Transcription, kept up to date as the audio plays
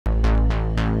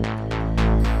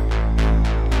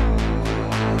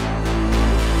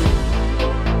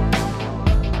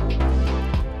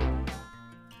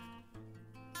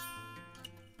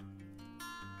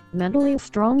Mentally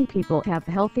strong people have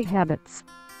healthy habits.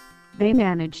 They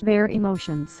manage their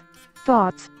emotions,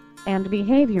 thoughts, and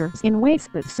behaviors in ways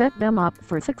that set them up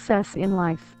for success in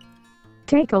life.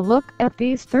 Take a look at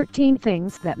these 13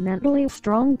 things that mentally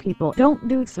strong people don't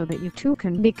do so that you too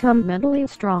can become mentally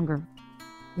stronger.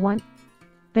 1.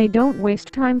 They don't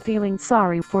waste time feeling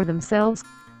sorry for themselves.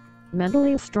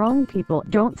 Mentally strong people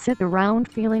don't sit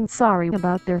around feeling sorry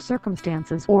about their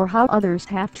circumstances or how others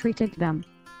have treated them.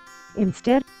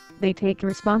 Instead, they take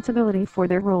responsibility for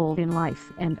their role in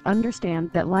life and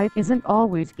understand that life isn't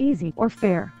always easy or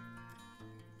fair.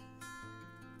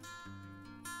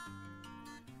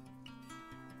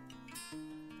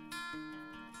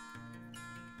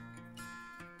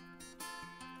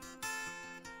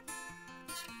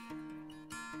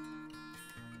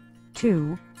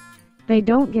 2. They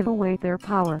don't give away their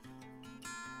power.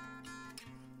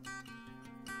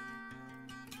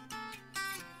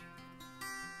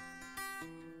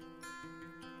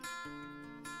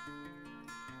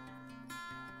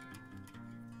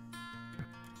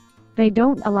 They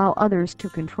don't allow others to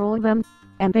control them,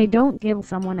 and they don't give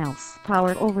someone else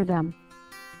power over them.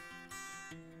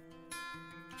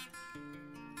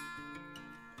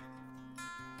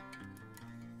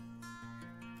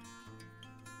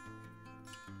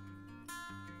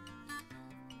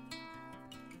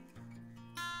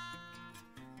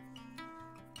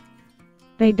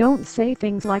 They don't say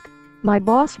things like, "My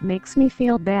boss makes me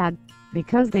feel bad,"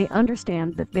 because they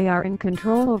understand that they are in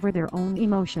control over their own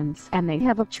emotions and they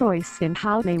have a choice in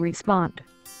how they respond.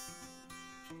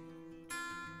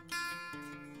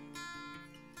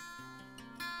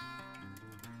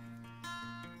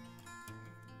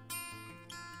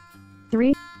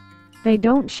 Three, they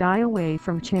don't shy away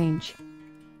from change.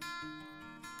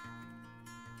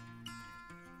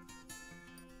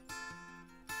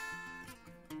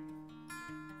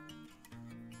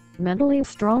 Mentally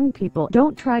strong people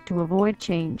don't try to avoid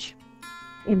change.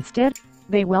 Instead,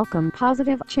 they welcome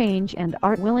positive change and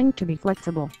are willing to be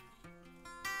flexible.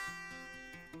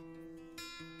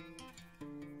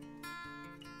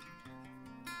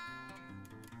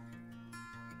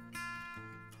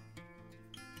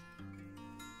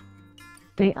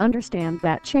 They understand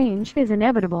that change is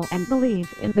inevitable and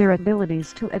believe in their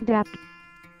abilities to adapt.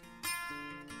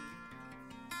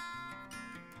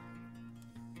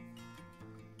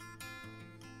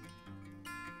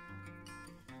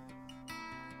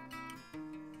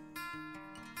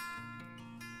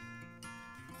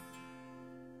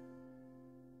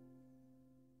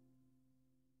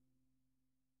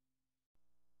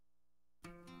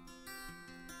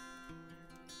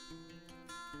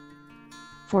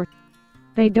 Four,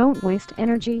 they don't waste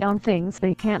energy on things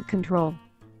they can't control.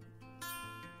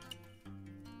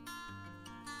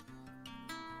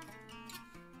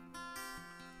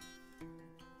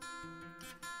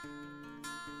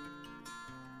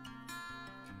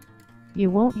 You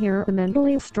won't hear a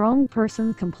mentally strong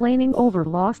person complaining over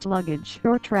lost luggage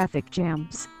or traffic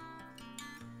jams.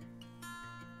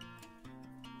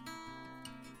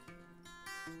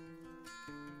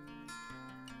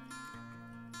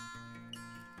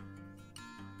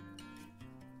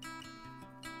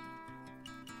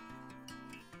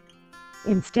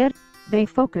 Instead, they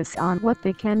focus on what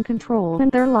they can control in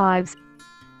their lives.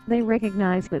 They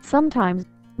recognize that sometimes,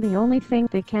 the only thing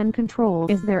they can control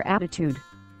is their attitude.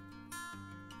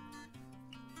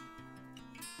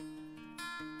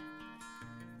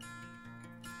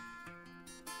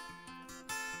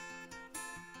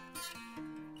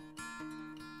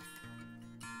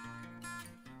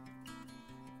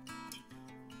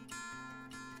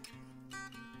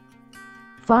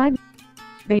 Five,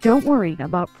 they don't worry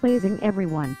about pleasing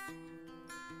everyone.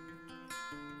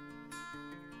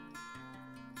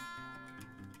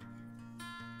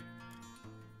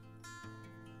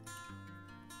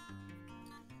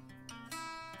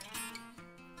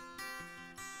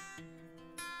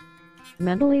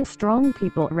 Mentally strong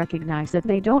people recognize that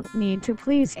they don't need to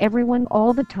please everyone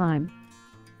all the time.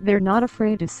 They're not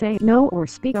afraid to say no or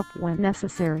speak up when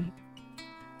necessary.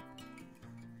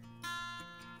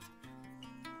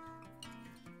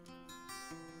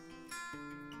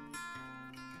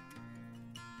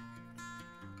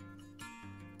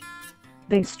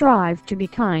 They strive to be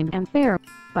kind and fair,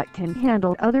 but can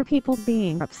handle other people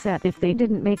being upset if they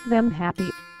didn't make them happy.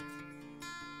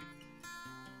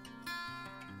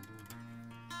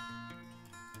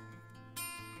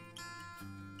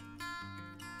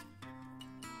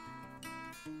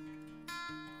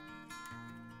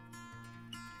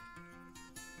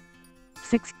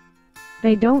 Six,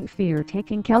 they don't fear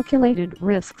taking calculated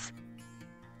risks.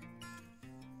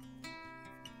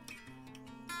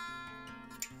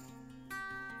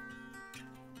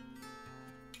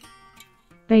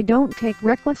 They don't take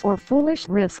reckless or foolish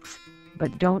risks,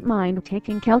 but don't mind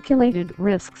taking calculated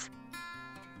risks.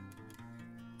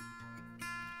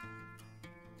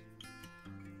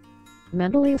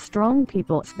 Mentally strong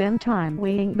people spend time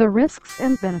weighing the risks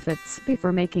and benefits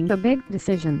before making a big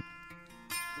decision.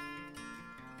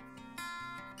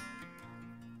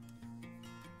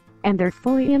 And they're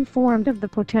fully informed of the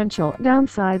potential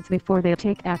downsides before they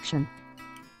take action.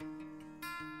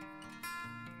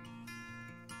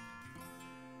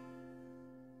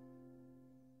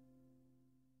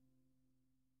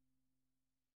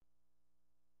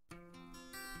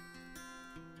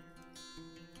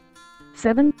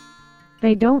 Seven,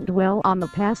 they don't dwell on the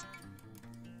past.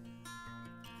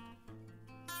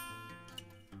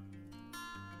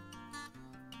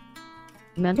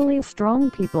 Mentally strong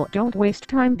people don't waste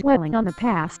time dwelling on the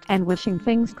past and wishing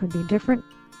things could be different.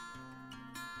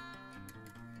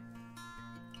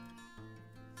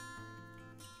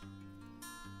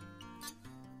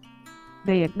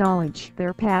 They acknowledge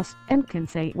their past and can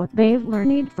say what they've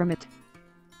learned from it.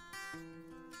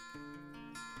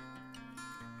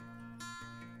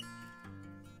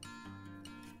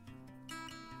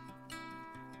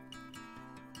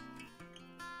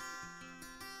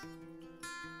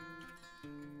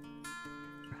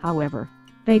 However,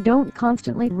 they don't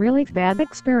constantly relive bad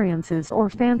experiences or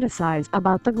fantasize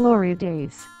about the glory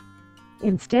days.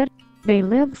 Instead, they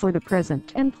live for the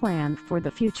present and plan for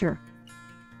the future.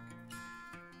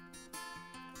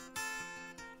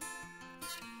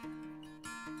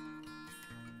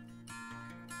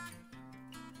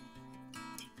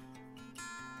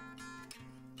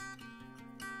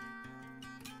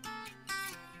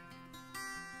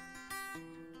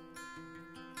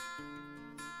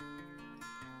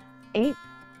 Eight,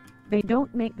 they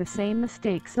don't make the same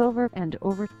mistakes over and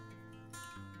over.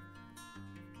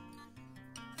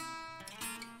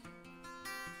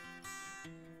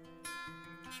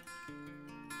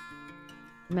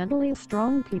 Mentally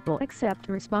strong people accept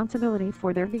responsibility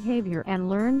for their behavior and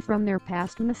learn from their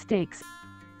past mistakes.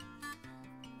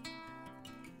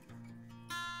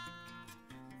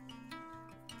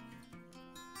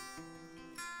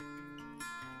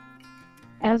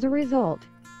 As a result,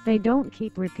 they don't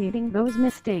keep repeating those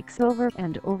mistakes over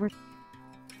and over.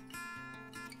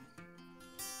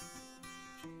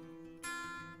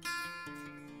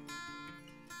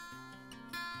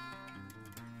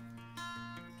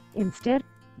 Instead,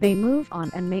 they move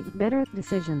on and make better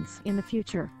decisions in the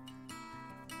future.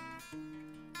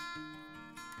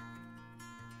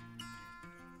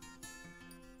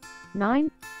 Nine,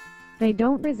 they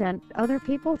don't resent other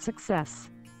people's success.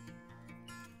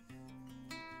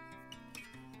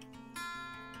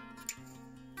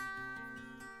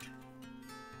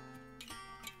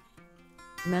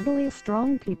 Mentally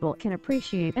strong people can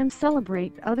appreciate and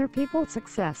celebrate other people's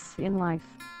success in life.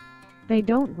 They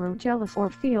don't grow jealous or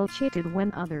feel cheated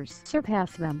when others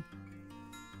surpass them.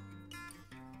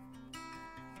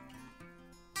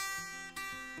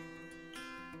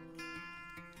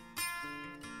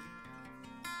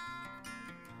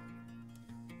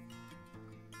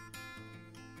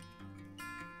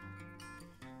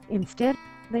 Instead,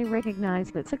 they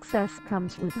recognize that success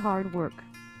comes with hard work,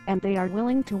 and they are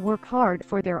willing to work hard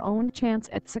for their own chance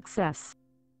at success.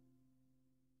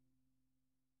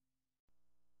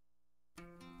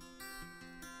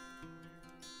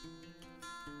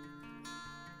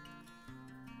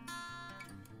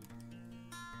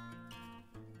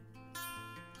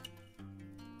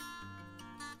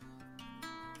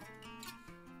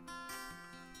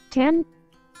 Ten,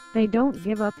 they don't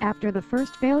give up after the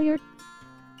first failure.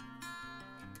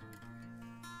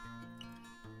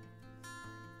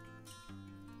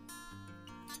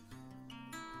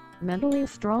 Mentally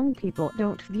strong people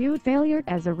don't view failure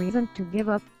as a reason to give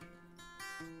up.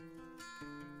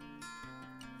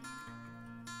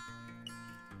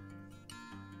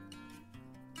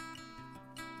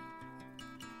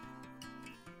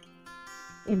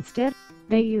 Instead,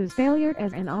 they use failure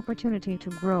as an opportunity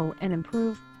to grow and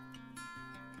improve.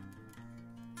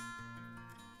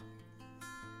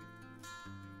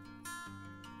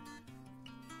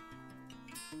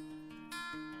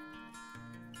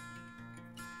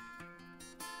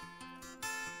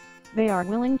 They are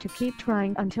willing to keep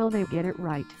trying until they get it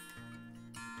right.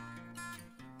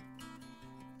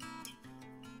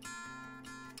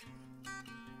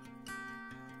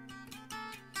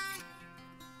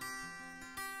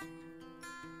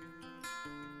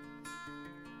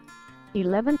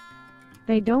 (11)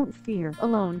 They don't fear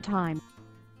alone time.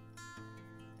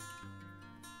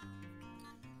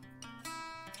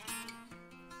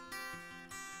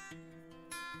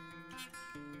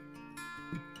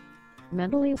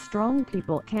 Mentally strong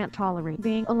people can't tolerate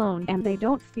being alone, and they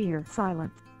don't fear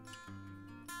silence.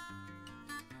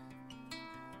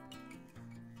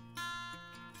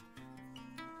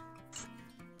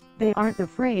 They aren't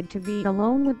afraid to be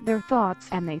alone with their thoughts,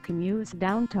 and they can use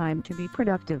downtime to be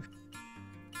productive.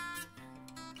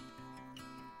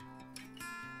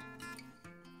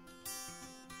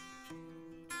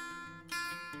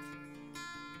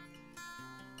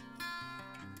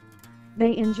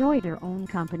 They enjoy their own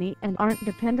company and aren't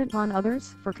dependent on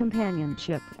others for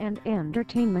companionship and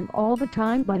entertainment all the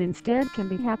time, but instead can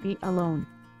be happy alone.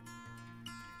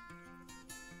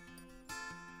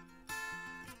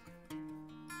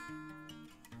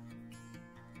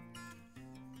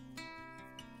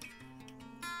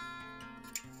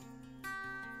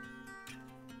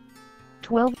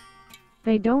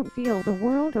 They don't feel the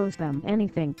world owes them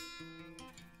anything.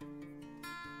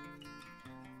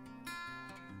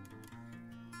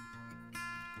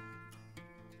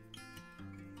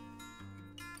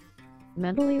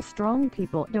 Mentally strong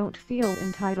people don't feel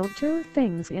entitled to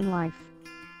things in life.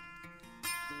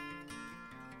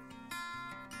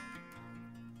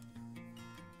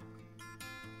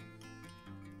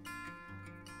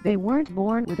 They weren't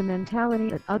born with a mentality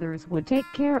that others would take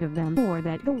care of them or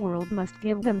that the world must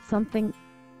give them something.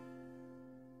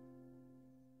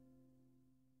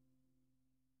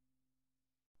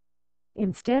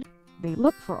 Instead, they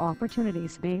look for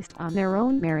opportunities based on their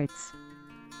own merits.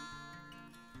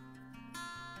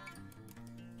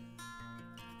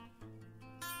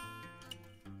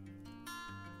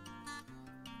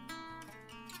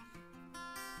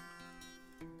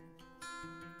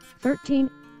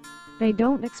 They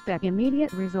don't expect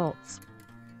immediate results.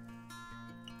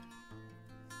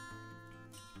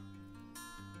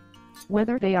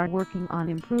 Whether they are working on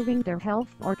improving their health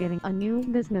or getting a new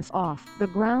business off the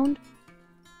ground,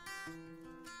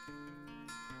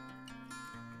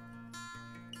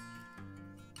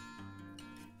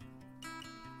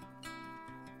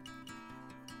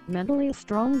 mentally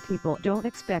strong people don't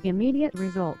expect immediate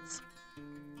results.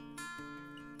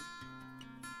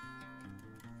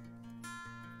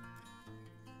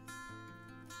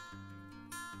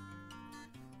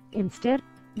 Instead,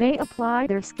 they apply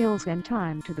their skills and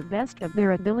time to the best of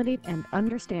their ability and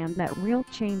understand that real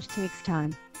change takes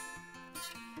time.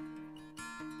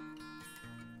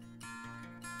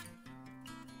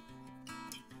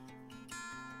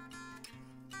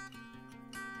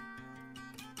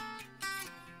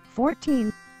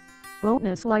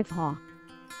 Bonus life hack.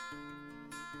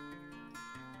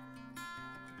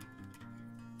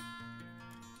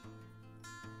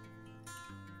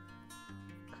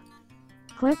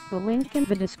 Click the link in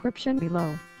the description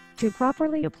below to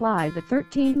properly apply the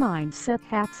 13 mindset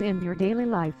hacks in your daily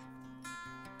life.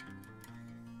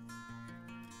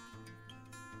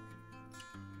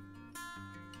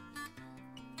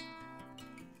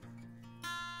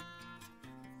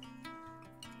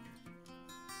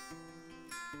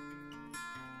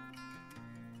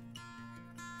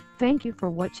 Thank you for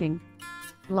watching.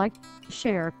 Like,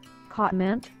 share,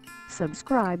 comment,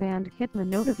 subscribe and hit the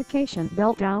notification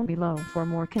bell down below for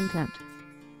more content.